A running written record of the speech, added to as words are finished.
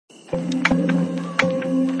Hello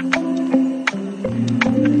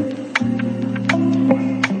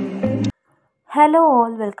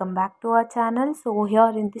all, welcome back to our channel. So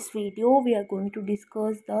here in this video we are going to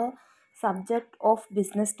discuss the subject of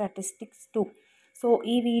business statistics 2. So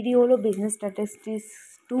ఈ వీడియోలో business statistics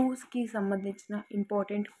 2కి సంబంధించిన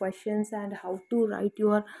important questions and how to right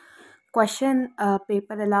your question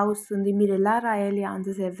paper ఎలా వస్తుంది, మీరు ఎలా రాయాలి,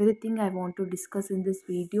 answers everything I want to discuss in this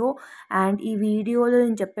video. And ఈ వీడియోలో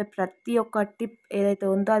నేను చెప్పే ప్రతి ఒక్క టిప్ ఏదైతే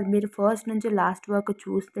ఉందో అది మీరు ఫస్ట్ నుంచి లాస్ట్ వరకు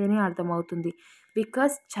చూస్తేనే అర్థమవుతుంది.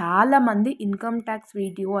 బికాస్ చాలామంది ఇన్కమ్ ట్యాక్స్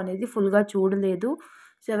వీడియో అనేది ఫుల్గా చూడలేదు.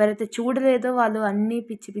 సో ఎవరైతే చూడలేదో వాళ్ళు అన్నీ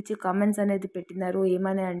పిచ్చి పిచ్చి కమెంట్స్ అనేది పెట్టినారు.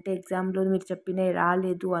 ఏమని అంటే ఎగ్జామ్లో మీరు చెప్పినవి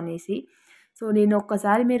రాలేదు అనేసి. సో నేను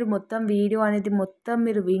ఒక్కసారి మీరు మొత్తం వీడియో అనేది మొత్తం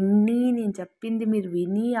మీరు విని, నేను చెప్పింది మీరు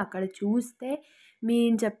విని అక్కడ చూస్తే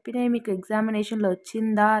నేను చెప్పినవి మీకు ఎగ్జామినేషన్లో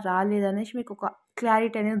వచ్చిందా రాలేదనేసి మీకు ఒక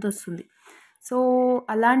క్లారిటీ అనేది వస్తుంది. సో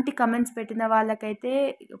అలాంటి కమెంట్స్ పెట్టిన వాళ్ళకైతే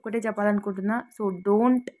ఒకటే చెప్పాలనుకుంటున్నా, so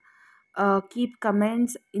don't keep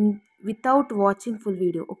comments in without watching full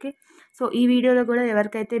video. Okay, so ఈ వీడియోలో కూడా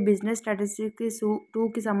ఎవరికైతే బిజినెస్ స్టాటిస్టిక్స్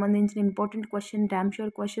 2కి సంబంధించిన important question, damn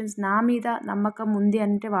sure questions నా మీద నమ్మకం ఉంది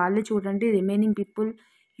అంటే వాళ్ళే చూడండి. రిమైనింగ్ పీపుల్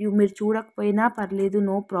మీరు చూడకపోయినా పర్లేదు,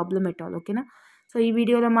 నో ప్రాబ్లం ఎట్ ఆల్. ఓకేనా, సో ఈ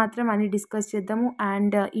వీడియోలో మాత్రం అన్ని డిస్కస్ చేద్దాము.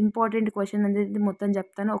 అండ్ ఇంపార్టెంట్ క్వశ్చన్ అనేది మొత్తం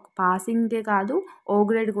చెప్తాను. ఒక పాసింగే కాదు, ఓ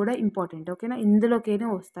గ్రేడ్ కూడా ఇంపార్టెంట్. ఓకేనా, ఇందులోకైనా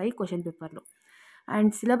వస్తాయి క్వశ్చన్ పేపర్లో.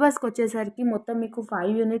 అండ్ సిలబస్కి వచ్చేసరికి మొత్తం మీకు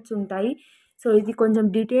 5 యూనిట్స్ ఉంటాయి. సో ఇది కొంచెం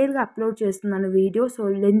డీటెయిల్గా అప్లోడ్ చేస్తున్నాను వీడియో. సో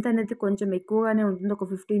లెంత్ అనేది కొంచెం ఎక్కువగానే ఉంటుంది, ఒక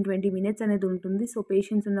 15-20 మినిట్స్ అనేది ఉంటుంది. సో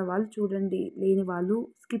పేషెన్స్ ఉన్న వాళ్ళు చూడండి, లేని వాళ్ళు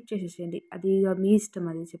స్కిప్ చేసేసేయండి, అది మీ ఇష్టం,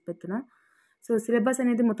 అది చెప్పేస్తున్నా. సో సిలబస్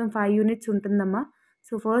అనేది మొత్తం 5 యూనిట్స్ ఉంటుందమ్మా.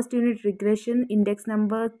 So first unit regression, index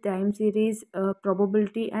number, time series,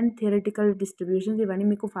 probability and theoretical distributions, ఇవన్నీ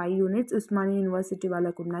మీకు 5 యూనిట్స్ ఉస్మానియా యూనివర్సిటీ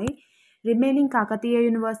వాళ్ళకు ఉన్నాయి. Remaining Kakatiya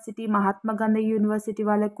university, Mahatma Gandhi university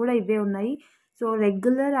వాళ్ళకి కూడా ఇవే ఉన్నాయి. So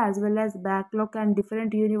regular as well as backlog and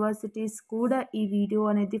different universities కూడా ఈ వీడియో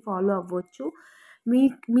అనేది ఫాలో అవ్వచ్చు.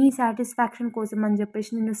 మీ సాటిస్ఫాక్షన్ కోసం అని చెప్పేసి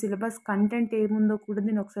నేను సిలబస్ కంటెంట్ ఏముందో కూడా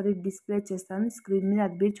నేను ఒకసారి డిస్ప్లే చేస్తాను స్క్రీన్ మీద,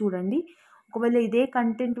 అది మీరు చూడండి. ఒకవేళ ఇదే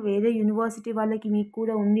కంటెంట్ వేరే యూనివర్సిటీ వాళ్ళకి మీకు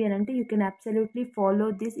కూడా ఉంది అని అంటే you can absolutely follow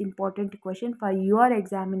this important question for your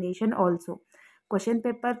examination also. Question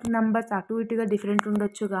paper numbers అటు ఇటుగా డిఫరెంట్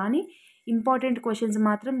ఉండొచ్చు, కానీ ఇంపార్టెంట్ క్వశ్చన్స్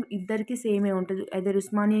మాత్రం ఇద్దరికి సేమే ఉంటుంది. అదే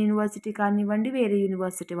ఉస్మానియా యూనివర్సిటీ కానివ్వండి, వేరే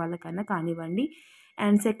యూనివర్సిటీ వాళ్ళకన్నా కానివ్వండి.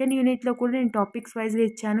 అండ్ సెకండ్ యూనిట్లో కూడా నేను టాపిక్స్ వైజ్గా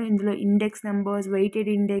ఇచ్చాను. ఇందులో index numbers,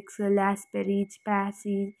 weighted index, లాస్పెరిజ్,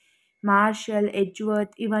 ప్యాసీ, martial,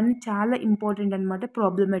 Edgeworth, ఇవన్నీ చాలా ఇంపార్టెంట్ అనమాట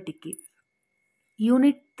ప్రాబ్లమెటిక్కి.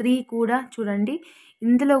 యూనిట్ 3 కూడా చూడండి,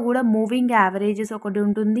 ఇందులో కూడా మూవింగ్ యావరేజెస్ ఒకటి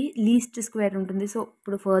ఉంటుంది, లీస్ట్ స్క్వేర్ ఉంటుంది. సో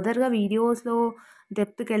ఇప్పుడు ఫర్దర్గా వీడియోస్లో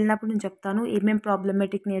డెప్త్కి వెళ్ళినప్పుడు నేను చెప్తాను ఏమేమి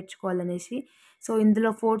ప్రాబ్లమేటిక్ నేర్చుకోవాలనేసి. సో ఇందులో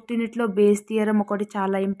 4th యూనిట్లో బేస్ థియరం ఒకటి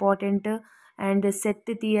చాలా important, and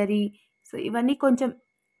set theory. So ఇవన్నీ కొంచెం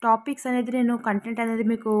టాపిక్స్ అనేది నేను కంటెంట్ అనేది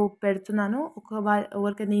మీకు పెడుతున్నాను.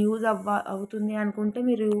 ఎవరికైనా యూజ్ అవుతుంది అనుకుంటే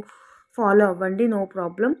మీరు ఫాలో అవ్వండి, నో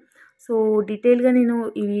ప్రాబ్లం. సో డీటెయిల్గా నేను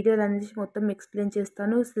ఈ వీడియోలో అనేది మొత్తం ఎక్స్ప్లెయిన్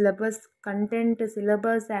చేస్తాను. Syllabus content,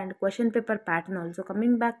 syllabus and question paper pattern also.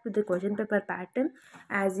 Coming back to the question paper pattern,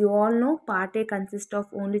 as you all know part A consist of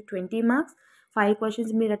only 20 marks. 5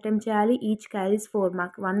 questions మీరు attempt చేయాలి, each carries 4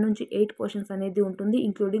 marks. 1 నుంచి 8 questions అనేది ఉంటుంది,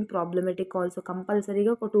 including problematic also.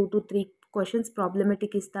 కంపల్సరీగా ఒక 2 to 3 questions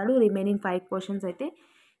problematic ఇస్తాడు, remaining 5 questions అయితే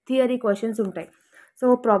theory questions ఉంటాయి. సో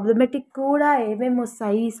ప్రాబ్లమెటిక్ కూడా ఏమేమి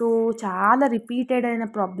వస్తాయి, సో చాలా రిపీటెడ్ అయిన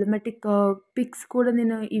ప్రాబ్లమెటిక్ పిక్స్ కూడా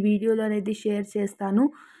నేను ఈ వీడియోలో అనేది షేర్ చేస్తాను.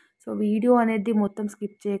 సో వీడియో అనేది మొత్తం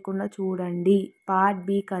స్కిప్ చేయకుండా చూడండి. Part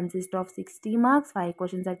B consist of 60 marks, 5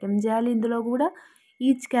 questions attempt చేయాలి. ఇందులో కూడా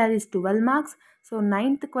each carries 12 marks. So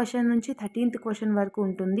 9th question నుంచి 13th క్వశ్చన్ వరకు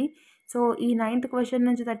ఉంటుంది. సో ఈ 9th క్వశ్చన్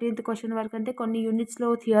నుంచి 13th క్వశ్చన్ వరకు అంటే కొన్ని యూనిట్స్లో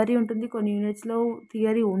థియరీ ఉంటుంది, కొన్ని యూనిట్స్లో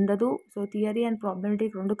థియరీ ఉండదు. సో థియరీ అండ్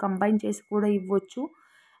ప్రాబ్లమెటిక్ రెండు కంబైన్ చేసి కూడా ఇవ్వచ్చు.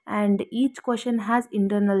 And each question has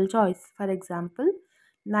internal choice. For example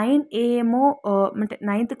 9A ఏమో అంటే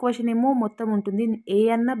 9th క్వశ్చన్ ఏమో మొత్తం ఉంటుంది, ఏ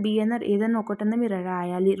అన్న బి అన్న ఏదన్నా ఒకటన్నా మీరు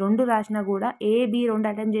రాయాలి. రెండు రాసినా కూడా ఏ బి రెండు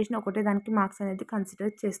అటెంప్ట్ చేసినా ఒకటే దానికి మార్క్స్ అనేది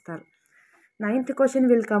కన్సిడర్ చేస్తారు. 9th question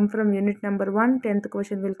will come from unit number 1, 10th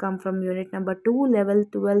question will come from unit number 2, 11,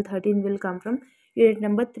 12, 13 will come from unit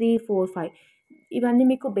number 3, 4, 5. ఇవన్నీ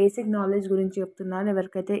మీకు బేసిక్ నాలెడ్జ్ గురించి చెప్తున్నాను.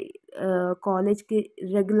 ఎవరికైతే కాలేజ్కి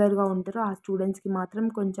రెగ్యులర్గా ఉంటారో ఆ స్టూడెంట్స్కి మాత్రం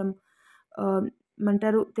కొంచెం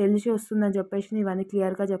ఏమంటారు తెలిసి వస్తుందని చెప్పేసి ఇవన్నీ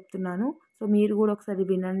క్లియర్గా చెప్తున్నాను. సో మీరు కూడా ఒకసారి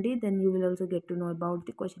వినండి, then you will also get to know about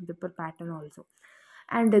the question paper pattern also.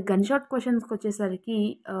 And gun shot క్వశ్చన్స్కి వచ్చేసరికి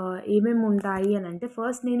ఏమేమి ఉంటాయి అని అంటే,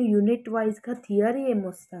 ఫస్ట్ నేను యూనిట్ వైజ్గా థియరీ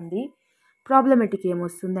ఏమొస్తుంది, ప్రాబ్లమేటిక్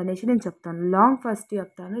ఏమొస్తుంది అనేసి నేను చెప్తాను. లాంగ్ ఫస్ట్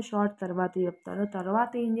చెప్తాను, షార్ట్ తర్వాత చెప్తాను.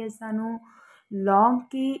 తర్వాత ఏం చేస్తాను,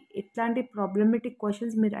 లాంగ్‌కి ఎట్లాంటి ప్రాబ్లమేటిక్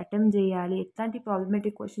క్వెషన్స్ మీరు అటెంప్ట్ చేయాలి, ఎట్లాంటి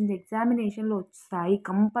ప్రాబ్లమేటిక్ క్వెషన్స్ ఎగ్జామినేషన్‌లో వస్తాయి,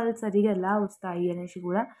 కంపల్సరీగా ఎలా వస్తాయి అనేసి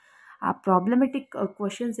కూడా ఆ ప్రాబ్లమేటిక్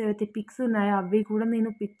క్వెషన్స్ ఏవైతే పిక్స్ ఉన్నాయో అవి కూడా నేను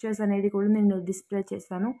పిక్చర్స్ అనేది కూడా నేను డిస్ప్లే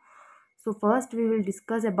చేస్తాను. So first we will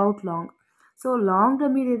discuss about long. So లాంగ్‌లో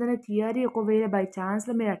మీరు ఏదైనా థియరీ ఒకవేళ బై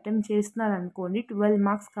ఛాన్స్‌లో మీరు అటెంప్ట్ చేస్తున్నారనుకోండి, 12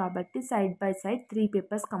 మార్క్స్ కాబట్టి సైడ్ బై సైడ్ 3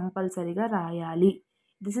 పేపర్స్ కంపల్సరీగా రాయాలి.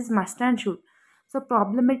 This is must and should. So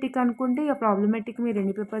problematic అనుకుంటే ఇక ప్రాబ్లమేటిక్ మీరు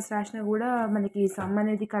ఎన్ని పేపర్స్ రాసినా కూడా మనకి సమ్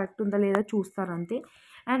అనేది కరెక్ట్ ఉందా లేదా చూస్తారు అంతే.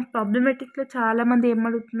 అండ్ ప్రాబ్లమేటిక్లో చాలామంది ఏం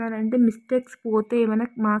అడుగుతున్నారంటే మిస్టేక్స్ పోతే ఏమైనా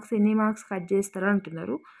మార్క్స్ ఎన్ని మార్క్స్ కట్ చేస్తారా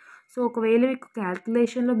అంటున్నారు. సో ఒకవేళ మీకు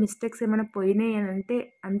క్యాల్కులేషన్లో మిస్టేక్స్ ఏమైనా పోయినాయి అని అంటే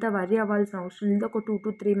అంత వరీ అవ్వాల్సిన అవసరం లేదు. ఒక 2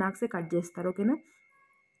 to 3 మార్క్సే కట్ చేస్తారు. ఓకేనా.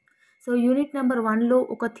 సో యూనిట్ నెంబర్ 1లో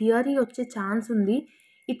ఒక థియరీ వచ్చే ఛాన్స్ ఉంది.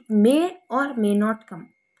 It may are may not come.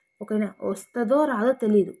 ఓకేనా, వస్తుందో రాదో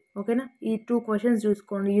తెలీదు. ఓకేనా, ఈ 2 క్వశ్చన్స్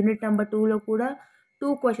చూసుకోండి. యూనిట్ నెంబర్ 2లో కూడా 2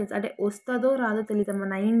 క్వశ్చన్స్ అంటే వస్తుందో రాదో తెలియదమ్మా.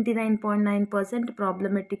 99.9%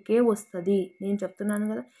 ప్రాబ్లమేటిక్కే వస్తుంది. నేను చెప్తున్నాను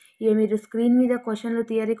కదా. ఇక మీరు స్క్రీన్ మీద క్వశ్చన్లు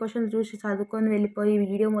థియరీ క్వశ్చన్లు చూసి చదువుకొని వెళ్ళిపోయి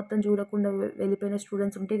వీడియో మొత్తం చూడకుండా వెళ్ళిపోయిన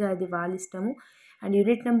స్టూడెంట్స్ ఉంటే కదా, అది వాళ్ళ ఇష్టము. అండ్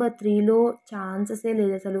యూనిట్ నెంబర్ 3లో ఛాన్సెసే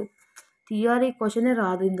లేదు అసలు. థియరీ క్వశ్చనే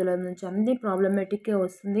రాదు ఇందులో నుంచి, అన్ని ప్రాబ్లమేటిక్కే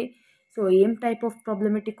వస్తుంది. సో ఏం టైప్ ఆఫ్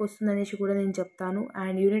ప్రాబ్లమేటిక్ వస్తుంది అనేసి కూడా నేను చెప్తాను.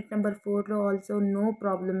 And unit number 4లో also no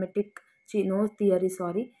problematic, no theory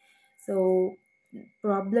sorry. So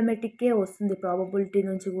ప్రాబ్లమేటిక్కే వస్తుంది ప్రాబబిలిటీ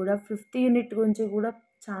నుంచి కూడా. 5th యూనిట్ గురించి కూడా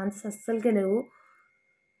ఛాన్సెస్ అస్సలకే లేవు,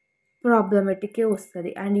 ప్రాబ్లమేటిక్కే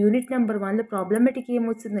వస్తుంది. అండ్ యూనిట్ నెంబర్ 1లో ప్రాబ్లమేటిక్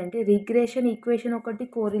ఏమొస్తుందంటే రిగ్రెషన్ ఈక్వేషన్ ఒకటి,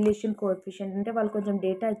 కోరిలేషన్ కోఎఫిషియంట్. అంటే వాళ్ళు కొంచెం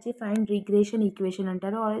డేటా ఇచ్చి ఫైండ్ రిగ్రెషన్ ఈక్వేషన్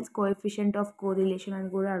అంటారు, ఆర్ కోఎఫిషియంట్ ఆఫ్ కోరిలేషన్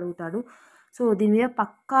అని కూడా అడుగుతాడు. సో దీని మీద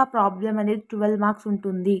పక్కా ప్రాబ్లం అనేది 12 మార్క్స్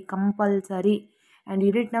ఉంటుంది కంపల్సరీ. అండ్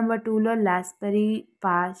యూనిట్ నెంబర్ 2లో లాస్బెరీ,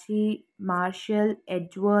 పాషీ, మార్షల్,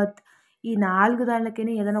 ఎడ్జ్వర్త్ ఈ 4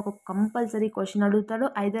 దానికైనా ఏదైనా ఒక కంపల్సరీ క్వశ్చన్ అడుగుతాడు.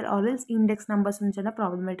 ఐదర్ ఆర్ఎల్స్ ఇండెక్స్ నెంబర్స్ నుంచైనా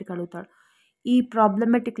ప్రాబ్లమేటిక్ అడుగుతాడు. ఈ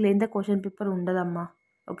ప్రాబ్లమేటిక్ లేనిదే క్వశ్చన్ పేపర్ ఉండదమ్మా.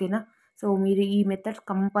 ఓకేనా. సో మీరు ఈ మెథడ్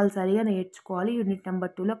కంపల్సరీగా నేర్చుకోవాలి. యూనిట్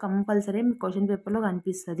నెంబర్ 2లో కంపల్సరీ మీ క్వశ్చన్ పేపర్లో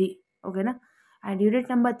కనిపిస్తుంది. ఓకేనా. And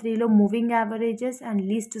unit number 3లో moving averages and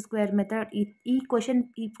least square method. ఈ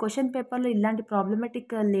క్వశ్చన్ పేపర్లో ఇలాంటి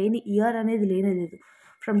ప్రాబ్లమేటిక్ లేని ఇయర్ అనేది లేదు.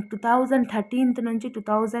 ఫ్రమ్ 2013 నుంచి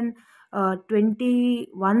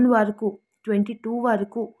 2021 వరకు, 22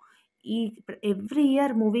 వరకు ఈ every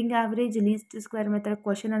year moving average, least square method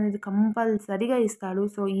question అనేది కంపల్సరీగా ఇస్తాడు.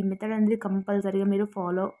 సో ఈ మెథడ్ అనేది కంపల్సరీగా మీరు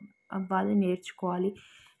ఫాలో అవ్వాలి, నేర్చుకోవాలి.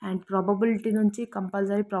 అండ్ ప్రాబబిలిటీ నుంచి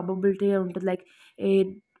కంపల్సరీ ప్రాబబిలిటీ ఉంటుంది. Like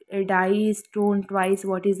a die is thrown twice,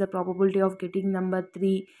 what is the probability of getting number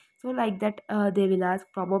 3? So like that they will ask.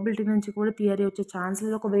 Probability నుంచి కూడా థియరీ వచ్చే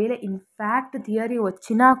ఛాన్సెస్, ఒకవేళ ఇన్ఫ్యాక్ట్ థియరీ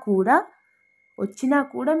వచ్చినా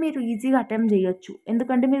కూడా మీరు ఈజీగా అటెంప్ట్ చేయొచ్చు.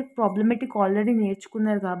 ఎందుకంటే మీరు ప్రాబ్లమేటిక్ ఆల్రెడీ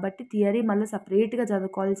నేర్చుకున్నారు కాబట్టి థియరీ మళ్ళీ సపరేట్గా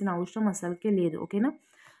చదువుకోవాల్సిన అవసరం అసలుకే లేదు. ఓకేనా.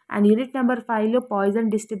 And unit number 5లో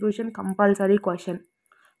Poisson distribution compulsory question.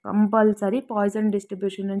 Compulsory Poisson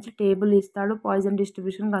distribution నుంచి టేబుల్ ఇస్తాడు, పాయిజన్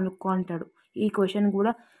డిస్ట్రిబ్యూషన్ కనుక్కో అంటాడు. ఈ క్వశ్చన్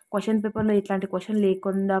కూడా క్వశ్చన్ పేపర్లో ఇట్లాంటి క్వశ్చన్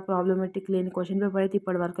లేకుండా ప్రాబ్లమేటిక్ లేని క్వశ్చన్ పేపర్ అయితే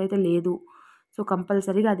ఇప్పటి వరకు అయితే లేదు. సో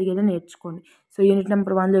కంపల్సరీగా అది ఏదో నేర్చుకోండి. So unit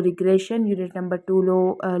number 1లో regression, unit number 2లో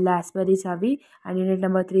లాస్బెరీస్ అవి, and unit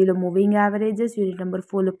number 3లో moving averages, unit number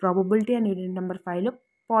 4లో probability, and unit number 5లో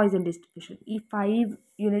Poisson distribution. ఈ 5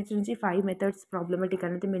 యూనిట్స్ నుంచి 5 మెథడ్స్ ప్రాబ్లమేటిక్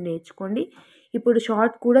అనేది మీరు నేర్చుకోండి. ఇప్పుడు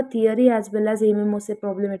షార్ట్ కూడా థియరీ యాజ్ వెల్ యాజ్ ఏమేమి వస్తే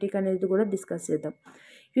ప్రాబ్లమేటిక్ అనేది కూడా డిస్కస్ చేద్దాం.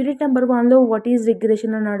 Unit number 1లో what is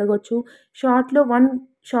regression అని అడగొచ్చు. షార్ట్లో 1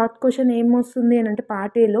 షార్ట్ క్వశ్చన్ ఏమొస్తుంది అని అంటే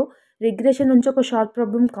పార్ట్ ఏలో రిగ్రెషన్ నుంచి ఒక షార్ట్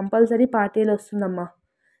ప్రాబ్లం కంపల్సరీ పార్ట్ ఏలో వస్తుందమ్మా.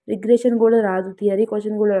 రిగ్రెషన్ కూడా రాదు, థియరీ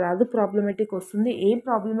క్వశ్చన్ కూడా రాదు, ప్రాబ్లమేటిక్ వస్తుంది. ఏం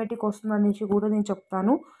ప్రాబ్లమేటిక్ వస్తుంది అనేసి కూడా నేను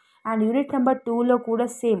చెప్తాను. అండ్ యూనిట్ నెంబర్ 2లో కూడా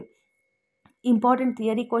సేమ్ ఇంపార్టెంట్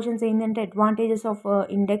థియరీ క్వశ్చన్స్ ఏంటంటే advantages of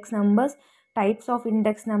index numbers, types of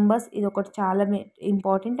index numbers, ఇది ఒకటి చాలా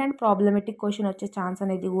ఇంపార్టెంట్. అండ్ ప్రాబ్లమేటిక్ క్వశ్చన్ వచ్చే ఛాన్స్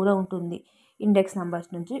అనేది కూడా ఉంటుంది ఇండెక్స్ నెంబర్స్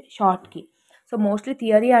నుంచి షార్ట్కి. సో మోస్ట్లీ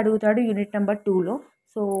థియరీ అడుగుతాడు యూనిట్ నెంబర్ 2లో.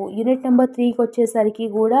 సో యూనిట్ నెంబర్ 3కి వచ్చేసరికి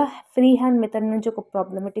కూడా ఫ్రీ హ్యాండ్ మెథడ్ నుంచి ఒక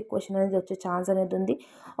ప్రాబ్లమేటిక్ క్వశ్చన్ అనేది వచ్చే ఛాన్స్ అనేది ఉంది.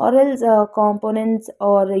 ఆర్ఎల్స్ components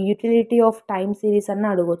are utility of time series అన్న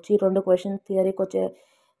అడగొచ్చు. ఈ 2 క్వశ్చన్స్ థియరీకి వచ్చే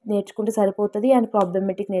నేర్చుకుంటే సరిపోతుంది, అండ్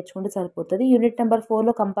ప్రాబ్లమేటిక్ నేర్చుకుంటే సరిపోతుంది. యూనిట్ నెంబర్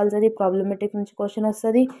 4లో కంపల్సరీ ప్రాబ్లమేటిక్ నుంచి క్వశ్చన్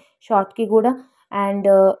వస్తుంది షార్ట్కి కూడా. అండ్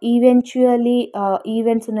ఈవెన్చువల్లీ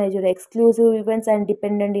ఈవెంట్స్ ఉన్నాయి చూడ, exclusive events and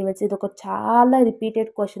dependent events, ఇది ఒక చాలా రిపీటెడ్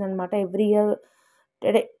క్వశ్చన్ అనమాట. ఎవ్రీ ఇయర్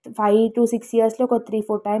 5 to 6 ఇయర్స్లో ఒక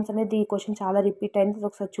 3-4 టైమ్స్ అనేది ఈ క్వశ్చన్ చాలా రిపీట్ అయింది,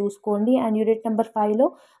 ఒకసారి చూసుకోండి. And unit number 5లో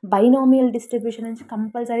binomial distribution నుంచి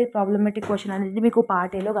కంపల్సరీ ప్రాబ్లమేటిక్ క్వశ్చన్ అనేది మీకు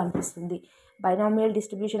పార్ట్ ఏలో కనిపిస్తుంది. బైనామియల్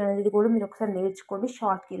డిస్ట్రిబ్యూషన్ అనేది కూడా మీరు ఒకసారి నేర్చుకోండి,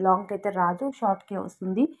 షార్ట్కి, లాంగ్కి అయితే రాదు, షార్ట్కి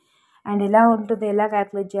వస్తుంది. అండ్ ఎలా ఉంటుంది, ఎలా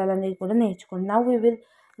క్యాల్కులేట్ చేయాలనేది కూడా నేర్చుకోండి.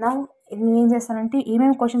 నవ్ నేను ఏం చేస్తానంటే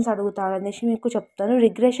ఏమేమి క్వశ్చన్స్ అడుగుతాడు అనేసి మీకు చెప్తాను.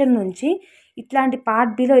 రిగ్రెషన్ నుంచి ఇట్లాంటి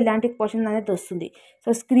పార్ట్ బిలో ఇలాంటి క్వశ్చన్ అనేది వస్తుంది. సో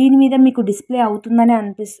స్క్రీన్ మీద మీకు డిస్ప్లే అవుతుందని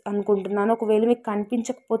అనుకుంటున్నాను. ఒకవేళ మీకు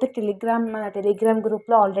కనిపించకపోతే మన టెలిగ్రామ్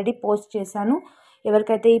గ్రూప్లో ఆల్రెడీ పోస్ట్ చేశాను.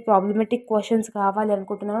 ఎవరికైతే ఈ ప్రాబ్లమేటిక్ క్వశ్చన్స్ కావాలి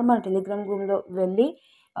అనుకుంటున్నారో మన టెలిగ్రామ్ గ్రూప్లో వెళ్ళి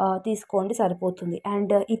తీసుకోండి, సరిపోతుంది.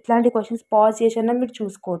 అండ్ ఇట్లాంటి క్వశ్చన్స్ పాజ్ చేసినా మీరు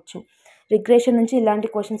చూసుకోవచ్చు. రిగ్రెషన్ నుంచి ఇలాంటి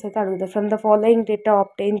క్వశ్చన్స్ అయితే అడుగుతారు. From the following data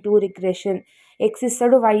ఆబ్టైన్ to regression, X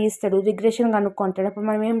ఇస్తాడు, వై ఇస్తాడు, రిగ్రెషన్ కనుక్కుంటాడు. అప్పుడు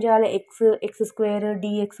మనం ఏం చేయాలి, ఎక్స్ స్క్వేర్,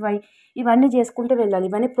 డిఎక్స్వై ఇవన్నీ చేసుకుంటూ వెళ్ళాలి.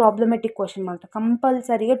 ఇవన్నీ ప్రాబ్లమేటిక్ క్వశ్చన్ అనమాట.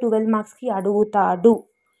 కంపల్సరీగా 12 మార్క్స్కి అడుగుతాడు,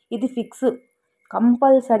 ఇది ఫిక్స్.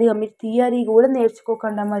 కంపల్సరీగా మీరు థియరీ కూడా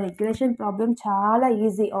నేర్చుకోకుండా మా రిగ్రెషన్ ప్రాబ్లం చాలా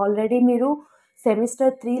ఈజీ. ఆల్రెడీ మీరు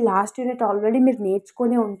సెమిస్టర్ 3 లాస్ట్ యూనిట్ ఆల్రెడీ మీరు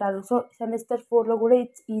నేర్చుకొని ఉంటారు. సో సెమిస్టర్ 4లో కూడా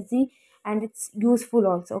it's easy and it's useful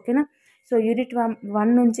also, ఓకేనా. సో యూనిట్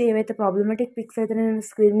 1 నుంచి ఏవైతే ప్రాబ్లమేటిక్ పిక్స్ అయితే నేను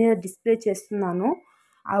స్క్రీన్ మీద డిస్ప్లే చేస్తున్నానో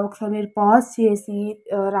అవి ఒకసారి మీరు పాజ్ చేసి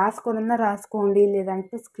రాసుకోండి,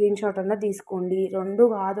 లేదంటే స్క్రీన్ షాట్ అన్నా తీసుకోండి. 2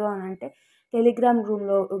 కాదు అని అంటే టెలిగ్రామ్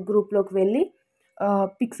గ్రూప్లోకి వెళ్ళి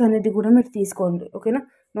పిక్స్ అనేది కూడా మీరు తీసుకోండి, ఓకేనా.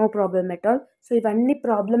 No problem at all. So ఇవన్నీ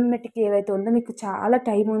ప్రాబ్లమేటిక్ ఏవైతే ఉందో మీకు చాలా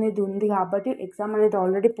టైం అనేది ఉంది కాబట్టి, ఎగ్జామ్ అనేది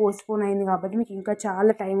ఆల్రెడీ పోస్ట్పోన్ అయింది కాబట్టి మీకు ఇంకా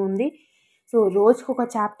చాలా టైం ఉంది. సో రోజుకు ఒక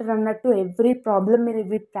చాప్టర్ అన్నట్టు ఎవ్రీ ప్రాబ్లం మీరు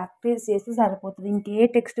ఇవి ప్రాక్టీస్ చేస్తే సరిపోతుంది. ఇంకే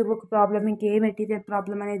టెక్స్ట్ బుక్ ప్రాబ్లం, ఇంకే మెటీరియల్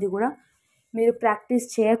ప్రాబ్లం అనేది కూడా మీరు ప్రాక్టీస్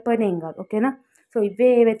చేయకపోయినా ఏం కాదు, ఓకేనా. సో ఇవే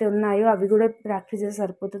ఏవైతే ఉన్నాయో అవి కూడా ప్రాక్టీస్ చేస్తే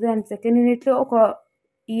సరిపోతుంది. అండ్ సెకండ్ యూనిట్లో ఒక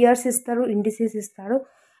ఇయర్స్ ఇస్తారు, ఇండిసెస్ ఇస్తాడు.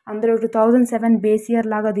 అందులో 2007 బేస్ ఇయర్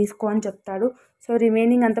లాగా తీసుకో అని చెప్తాడు. సో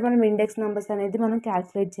రిమైనింగ్ అంతా మనం ఇండెక్స్ నెంబర్స్ అనేది మనం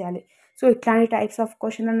క్యాల్కులేట్ చేయాలి. సో ఇట్లాంటి టైప్స్ ఆఫ్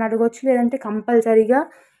క్వశ్చన్ అని అడగవచ్చు, లేదంటే కంపల్సరీగా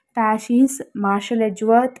ప్యాషీస్, మార్షల్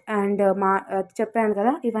ఎడ్జ్వర్త్ అండ్ చెప్పాను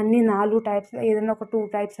కదా, ఇవన్నీ 4 టైప్స్, ఏదైనా ఒక 2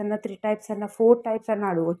 టైప్స్ అన్నా, 3 టైప్స్ అన్నా, 4 టైప్స్ అన్నా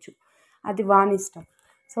అడగవచ్చు, అది వాని ఇష్టం.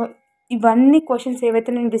 సో ఇవన్నీ క్వశ్చన్స్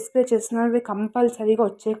ఏవైతే నేను డిస్ప్లే చేస్తున్నానో ఇవి కంపల్సరీగా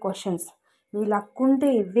వచ్చే క్వశ్చన్స్. మీ లక్ ఉంటే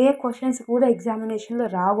ఇవే క్వశ్చన్స్ కూడా ఎగ్జామినేషన్లో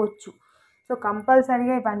రావచ్చు. సో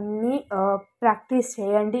కంపల్సరీగా ఇవన్నీ ప్రాక్టీస్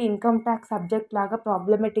చేయండి. ఇన్కమ్ ట్యాక్స్ సబ్జెక్ట్ లాగా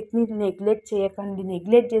ప్రాబ్లమేటిక్ని నెగ్లెక్ట్ చేయకండి.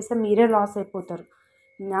 నెగ్లెక్ట్ చేస్తే మీరే లాస్ అయిపోతారు.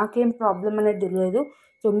 నాకేం ప్రాబ్లం అనేది తెలియదు,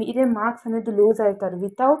 సో మీరే మార్క్స్ అనేది లూజ్ అవుతారు.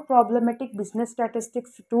 Without problematic business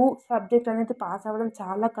statistics 2 subject అనేది పాస్ అవ్వడం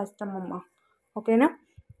చాలా కష్టం అమ్మ, ఓకేనా.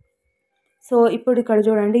 సో ఇప్పుడు ఇక్కడ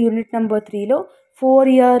చూడండి, unit number 3లో 4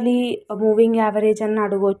 yearly moving average అన్న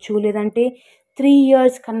అడగవచ్చు, లేదంటే 3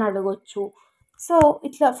 ఇయర్స్ కన్నా అడగవచ్చు. సో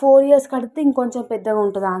ఇట్లా 4 ఇయర్స్ కడితే ఇంకొంచెం పెద్దగా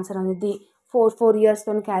ఉంటుంది ఆన్సర్ అనేది. 4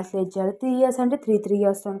 ఇయర్స్తో క్యాల్కులేట్ చేయాలి, 3 ఇయర్స్ అంటే 3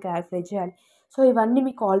 ఇయర్స్తో క్యాల్కులేట్ చేయాలి. సో ఇవన్నీ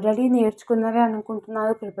మీకు ఆల్రెడీ నేర్చుకున్నారే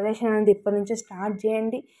అనుకుంటున్నారు. ప్రిపరేషన్ అనేది ఇప్పటి నుంచే స్టార్ట్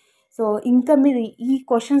చేయండి. సో ఇంకా మీరు ఈ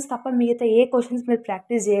క్వశ్చన్స్ తప్ప మిగతా ఏ క్వశ్చన్స్ మీరు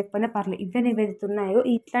ప్రాక్టీస్ చేయకపోయినా పర్లేదు. ఇవన్నీ ఏవైతే ఉన్నాయో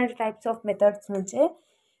ఇట్లాంటి టైప్స్ ఆఫ్ మెథడ్స్ నుంచే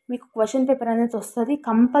మీకు క్వశ్చన్ పేపర్ అనేది వస్తుంది.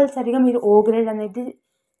 కంపల్సరీగా మీరు ఓ గ్రేడ్ అనేది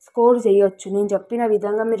స్కోర్ చేయొచ్చు. నేను చెప్పిన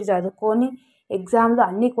విధంగా మీరు చదువుకొని ఎగ్జామ్లో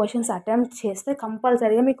అన్ని క్వశ్చన్స్ అటెంప్ట్ చేస్తే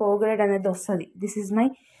కంపల్సరీగా మీకు ఓ గ్రేడ్ అనేది వస్తుంది. This is my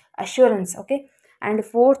assurance, okay. And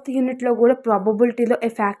 4th యూనిట్లో కూడా ప్రాబబిలిటీలో ఏ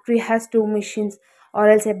factory has 2 machines or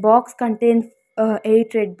else a box contains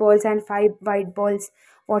 8 red balls and 5 white balls.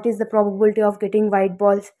 What is the probability of getting white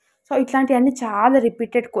balls? So ఇట్లాంటివన్నీ చాలా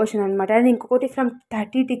repeated question అనమాట. And ఇంకొకటి from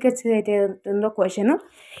 30 tickets అయితే ఉందో question,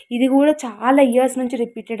 ఇది కూడా చాలా ఇయర్స్ నుంచి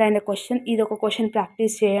రిపీటెడ్ అయిన క్వశ్చన్. ఇది ఒక క్వశ్చన్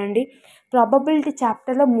ప్రాక్టీస్ చేయండి. ప్రాబబిలిటీ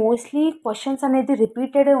చాప్టర్లో మోస్ట్లీ క్వశ్చన్స్ అనేది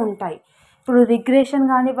రిపీటెడే ఉంటాయి. ఇప్పుడు రిగ్రెషన్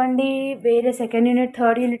కానివ్వండి, వేరే సెకండ్ యూనిట్,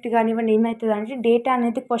 థర్డ్ యూనిట్ కానివ్వండి, ఏమవుతుంది అంటే డేటా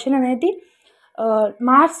అనేది క్వశ్చన్ అనేది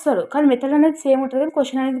మార్చుతారు, కానీ మెథడ్ అనేది సేమ్ ఉంటుంది, కానీ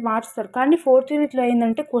క్వశ్చన్ అనేది మార్చుతారు. కానీ 4th యూనిట్లో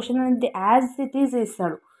ఏంటంటే క్వశ్చన్ అనేది యాజ్ ఇట్ ఈజ్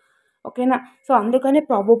ఇస్తాడు, ఓకేనా. సో అందుకనే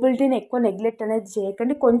ప్రాబబిలిటీని ఎక్కువ నెగ్లెక్ట్ అనేది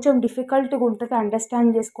చేయకండి. కొంచెం డిఫికల్ట్గా ఉంటుంది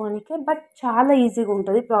అండర్స్టాండ్ చేసుకోవడానికి, బట్ చాలా ఈజీగా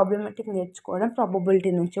ఉంటుంది ప్రాబ్లమేటిక్ నేర్చుకోవడం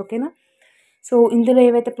ప్రాబబిలిటీ నుంచి, ఓకేనా. సో ఇందులో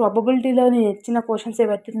ఏవైతే ప్రాబబిలిటీలో నేను ఇచ్చిన క్వశ్చన్స్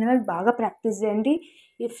ఏవైతే ఉన్నాయో అవి బాగా ప్రాక్టీస్ చేయండి.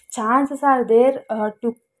 If chances are there to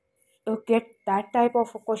get that type of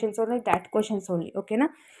questions only, that questions only, ఓకేనా.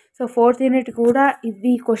 సో 4th యూనిట్ కూడా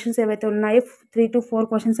ఇవి క్వశ్చన్స్ ఏవైతే ఉన్నాయో 3 to 4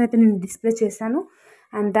 క్వశ్చన్స్ అయితే నేను డిస్ప్లే చేశాను.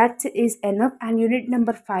 And that is enough. And unit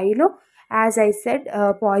number 5లో as I said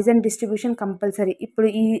Poisson distribution compulsory. ఇప్పుడు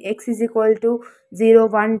ఈ x ఈజ్ ఈక్వల్ టు 0,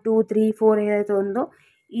 1, 2, 3, 4 ఏదైతే ఉందో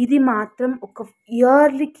ఇది మాత్రం ఒక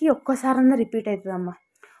ఇయర్లీకి ఒక్కసారన్నా రిపీట్ అవుతుందమ్మా.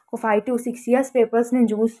 ఒక 5 to 6 years పేపర్స్ నేను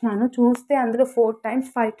చూస్తే అందులో 4 times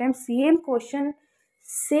 5 times same question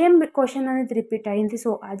same question అనేది రిపీట్ అయింది. సో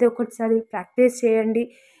అది ఒకసారి ప్రాక్టీస్ చేయండి.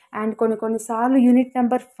 అండ్ కొన్నిసార్లు యూనిట్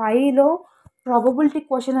నెంబర్ 5లో ప్రాబబిలిటీ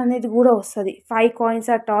క్వశ్చన్ అనేది కూడా వస్తుంది. 5 coins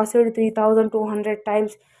are tossed 3200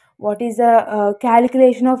 times, what is the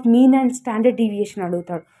calculation of mean and standard deviation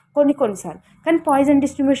అడుగుతాడు కొన్నిసార్లు. కానీ పాయిజన్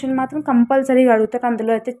డిస్ట్రిబ్యూషన్ మాత్రం కంపల్సరీగా అడుగుతారు.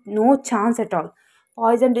 అందులో అయితే no chance at all.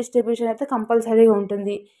 Poisson distribution అయితే కంపల్సరీగా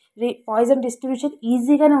ఉంటుంది. పాయిజన్ డిస్ట్రిబ్యూషన్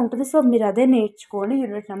ఈజీగానే ఉంటుంది. సో మీరు అదే నేర్చుకోండి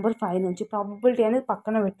యూనిట్ నెంబర్ 5 నుంచి. ప్రాబబిలిటీ అనేది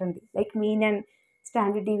పక్కన పెట్టండి. Like mean and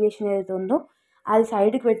standard deviation ఏదైతే ఉందో అది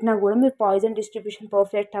సైడ్కి పెట్టినా కూడా మీరు పాయిజన్ డిస్ట్రిబ్యూషన్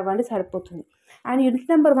పర్ఫెక్ట్ అవ్వండి, సరిపోతుంది. అండ్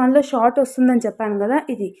యూనిట్ నెంబర్ 1లో షార్ట్ వస్తుందని చెప్పాను కదా,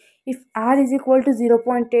 ఇది if r is equal to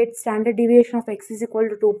 0.8, standard deviation of x is equal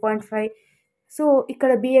to 2.5. So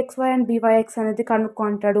ఇక్కడ bxy అండ్ byx అనేది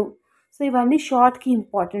కనుక్కుంటాడు. సో ఇవన్నీ షార్ట్కి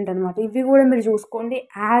ఇంపార్టెంట్ అనమాట. ఇవి కూడా మీరు చూసుకోండి.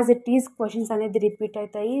 యాజ్ ఇట్ ఈస్ క్వశ్చన్స్ అనేది రిపీట్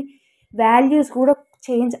అవుతాయి, వాల్యూస్ కూడా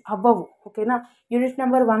చేంజ్ అవ్వవు. ఓకేనా. యూనిట్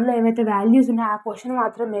నెంబర్ 1లో ఏమైతే వాల్యూస్ ఉన్నాయో ఆ క్వశ్చన్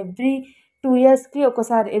మాత్రం ఎవ్రీ 2 ఇయర్స్కి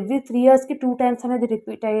ఒకసారి, ఎవ్రీ 3 ఇయర్స్కి 2 టైమ్స్ అనేది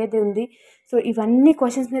రిపీట్ అయ్యేది ఉంది. సో ఇవన్నీ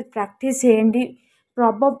క్వశ్చన్స్ మీరు ప్రాక్టీస్ చేయండి.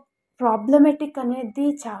 ప్రాబ్లమెటిక్ అనేది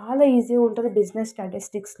చాలా ఈజీగా ఉంటుంది బిజినెస్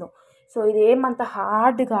స్టాటిస్టిక్స్లో. సో ఇది ఏమంత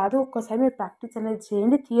హార్డ్ కాదు. ఒక్కసారి మీరు ప్రాక్టీస్ అనేది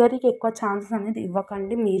చేయండి. థియరీకి ఎక్కువ ఛాన్సెస్ అనేది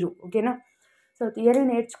ఇవ్వకండి మీరు. ఓకేనా. సో థియరీ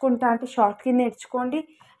నేర్చుకుంటా అంటే షార్ట్కి నేర్చుకోండి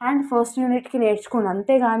అండ్ ఫస్ట్ యూనిట్కి నేర్చుకోండి,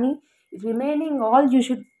 అంతేగాని remaining all you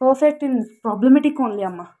should perfect in problematic only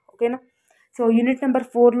అమ్మ. ఓకేనా. సో యూనిట్ నెంబర్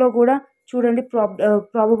 4లో కూడా చూడండి,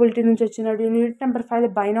 ప్రాబబిలిటీ నుంచి వచ్చినట్టు. Unit number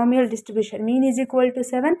 5 binomial distribution, mean is equal to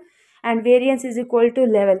 7 and variance is equal to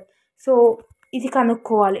 11. So ఇది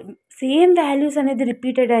కనుక్కోవాలి. సేమ్ వాల్యూస్ అనేది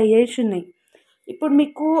రిపీటెడ్ అయ్యేసి ఉన్నాయి. ఇప్పుడు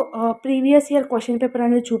మీకు ప్రీవియస్ ఇయర్ క్వశ్చన్ పేపర్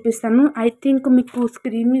అనేది చూపిస్తాను. ఐ థింక్ మీకు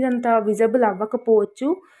స్క్రీన్ మీద అంత విజిబుల్ అవ్వకపోవచ్చు.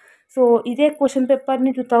 సో ఇదే క్వశ్చన్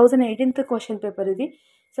పేపర్ని 2018 క్వశ్చన్ పేపర్ ఇది.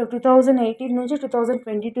 సో 2018 నుంచి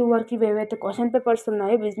 2022 వరకు ఏవైతే క్వశ్చన్ పేపర్స్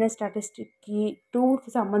ఉన్నాయో బిజినెస్ స్టాటిస్టిక్కి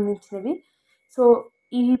 2కి సంబంధించినవి. సో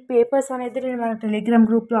ఈ పేపర్స్ అనేది నేను మన టెలిగ్రామ్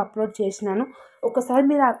గ్రూప్లో అప్లోడ్ చేసినాను. ఒకసారి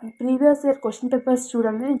మీరు ఆ ప్రీవియస్ ఇయర్ క్వశ్చన్ పేపర్స్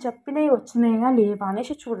చూడండి, నేను చెప్పినవి వచ్చినాయా లేవా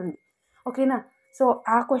అనేసి చూడండి. ఓకేనా. సో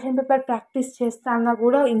ఆ క్వశ్చన్ పేపర్ ప్రాక్టీస్ చేస్తానా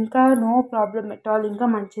కూడా ఇంకా నో ప్రాబ్లం ఎట్ ఆల్, ఇంకా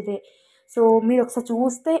మంచిదే. సో మీరు ఒకసారి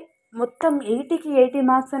చూస్తే మొత్తం 80కి 80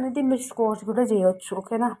 మార్క్స్ అనేది మీరు స్కోర్స్ కూడా చేయొచ్చు.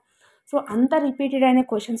 ఓకేనా. సో అంత రిపీటెడ్ అయిన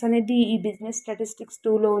క్వశ్చన్స్ అనేది ఈ బిజినెస్ స్టాటిస్టిక్స్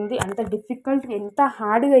 2లో ఉంది. అంత డిఫికల్ట్, ఎంత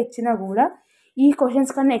హార్డ్గా ఇచ్చినా కూడా ఈ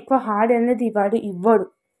క్వశ్చన్స్ కన్నా ఎక్కువ హార్డ్ అనేది ఇవ్వడు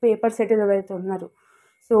పేపర్ సెటర్ ఎవరైతే ఉన్నారో.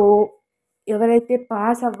 సో ఎవరైతే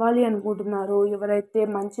పాస్ అవ్వాలి అనుకుంటున్నారో, ఎవరైతే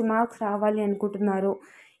మంచి మార్క్స్ రావాలి అనుకుంటున్నారో,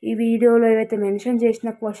 ఈ వీడియోలో ఏవైతే మెన్షన్ చేసిన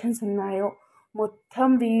క్వశ్చన్స్ ఉన్నాయో మొత్తం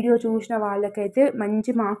వీడియో చూసిన వాళ్ళకైతే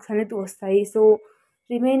మంచి మార్క్స్ అనేది వస్తాయి. సో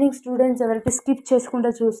రిమైనింగ్ స్టూడెంట్స్ ఎవరైతే స్కిప్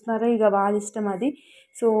చేసుకుంటూ చూస్తున్నారో ఇక వాళ్ళ ఇష్టం అది.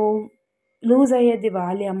 సో లూజ్ అయ్యేది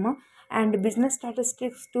వాళ్ళే అమ్మ. అండ్ బిజినెస్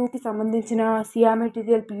స్టాటిస్టిక్స్ 2కి సంబంధించిన సిఆర్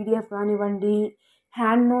మెటీరియల్ పీడిఎఫ్ కానివ్వండి,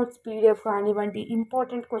 హ్యాండ్ నోట్స్ పీడిఎఫ్ కానివ్వండి,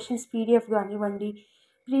 ఇంపార్టెంట్ క్వశ్చన్స్ పీడిఎఫ్ కానివ్వండి,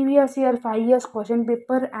 previous year 5 years question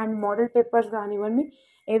paper and model papers కానివ్వండి,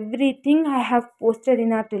 everything I have posted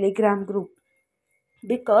in are Telegram group.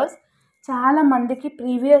 Because చాలా మందికి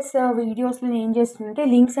ప్రీవియస్ వీడియోస్లో ఏం చేస్తుందంటే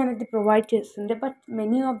లింక్స్ అనేది ప్రొవైడ్ చేస్తుండే, బట్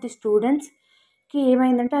మెనీ ఆఫ్ ది స్టూడెంట్స్కి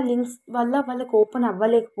ఏమైందంటే ఆ లింక్స్ వల్ల వాళ్ళకి open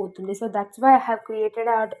అవ్వలేకపోతుంది. So that's why I have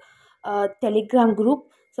created are Telegram group.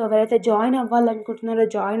 So ఎవరైతే జాయిన్ అవ్వాలనుకుంటున్నారో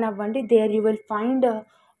జాయిన్ అవ్వండి. There you will find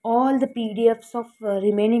all the PDFs of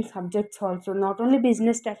remaining subjects also, not only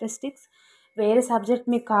business statistics, వేరే subject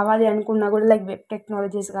మీకు కావాలి అనుకున్నా కూడా లైక్ వెబ్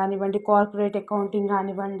టెక్నాలజీస్ కానివ్వండి, corporate accounting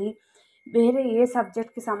కానివ్వండి, వేరే ఏ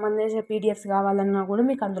సబ్జెక్ట్కి సంబంధించిన పీడిఎఫ్స్ కావాలన్నా కూడా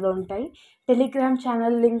మీకు అందులో ఉంటాయి. Telegram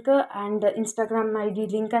channel link and Instagram ID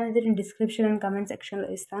link అనేది నేను డిస్క్రిప్షన్ అండ్ కమెంట్ సెక్షన్లో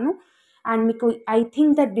ఇస్తాను. అండ్ మీకు I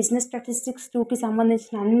think that business statistics 2కి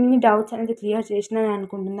సంబంధించిన అన్ని డౌట్స్ అనేది క్లియర్ చేసినాను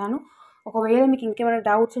అనుకుంటున్నాను. ఒకవేళ మీకు ఇంకేమైనా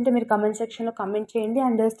డౌట్స్ ఉంటే మీరు కమెంట్ సెక్షన్లో కమెంట్ చేయండి.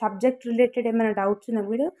 అండ్ సబ్జెక్ట్ రిలేటెడ్ ఏమైనా డౌట్స్ ఉన్నా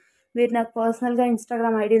కూడా మీరు నాకు పర్సనల్గా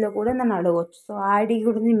ఇన్స్టాగ్రామ్ ఐడిలో కూడా నన్ను అడగవచ్చు. సో ఆ ఐడి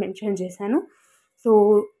కూడా నేను మెన్షన్ చేశాను. So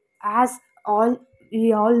as we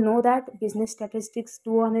all know that business statistics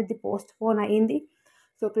 2 అనేది పోస్ట్ పోన్ అయ్యింది.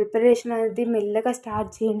 సో ప్రిపరేషన్ అనేది మెల్లగా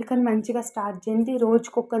స్టార్ట్ చేయండి, కానీ మంచిగా స్టార్ట్ చేయండి.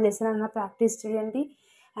 రోజుకొక లెసన్ అన్న ప్రాక్టీస్ చేయండి.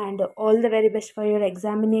 And all the very best for your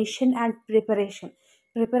examination and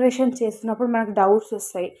preparation చేస్తున్నప్పుడు మనకు డౌట్స్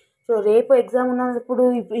వస్తాయి. సో రేపు ఎగ్జామ్ ఉన్నప్పుడు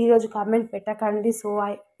ఈరోజు కామెంట్ పెట్టకండి. So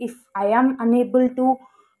if I am unable to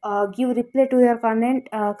give reply to your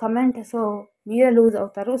comment, so మీరే లూజ్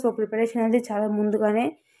అవుతారు. సో ప్రిపరేషన్ అనేది చాలా ముందుగానే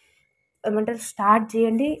ఏమంటారు స్టార్ట్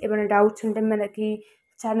చేయండి. ఏమైనా డౌట్స్ ఉంటే మనకి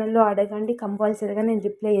ఛానల్లో అడగండి, కంపల్సరీగా నేను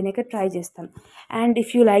రిప్లై చేయడానికి ట్రై చేస్తాను. And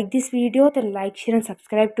if you like this video then like, share and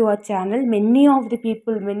subscribe to our channel. Many of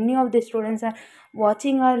the students are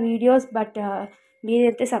watching our videos, but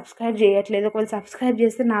మీరైతే సబ్స్క్రైబ్ చేయట్లేదు. ఒకవేళ సబ్స్క్రైబ్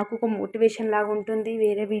చేస్తే నాకు ఒక మోటివేషన్ లాగా ఉంటుంది,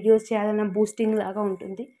 వేరే వీడియోస్ చేయాలన్న బూస్టింగ్ లాగా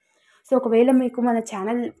ఉంటుంది. సో ఒకవేళ మీకు మన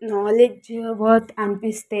ఛానల్ నాలెడ్జ్ వర్త్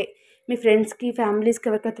అనిపిస్తే మీ ఫ్రెండ్స్కి, ఫ్యామిలీస్కి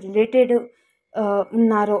ఎవరికైతే రిలేటెడ్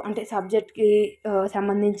ఉన్నారో, అంటే సబ్జెక్ట్కి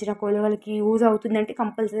సంబంధించిన వాళ్ళకి యూజ్ అవుతుందంటే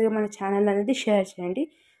కంపల్సరీగా మన ఛానల్ అనేది షేర్ చేయండి.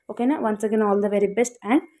 ఓకేనా? Once again all the very best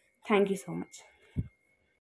and thank you so much.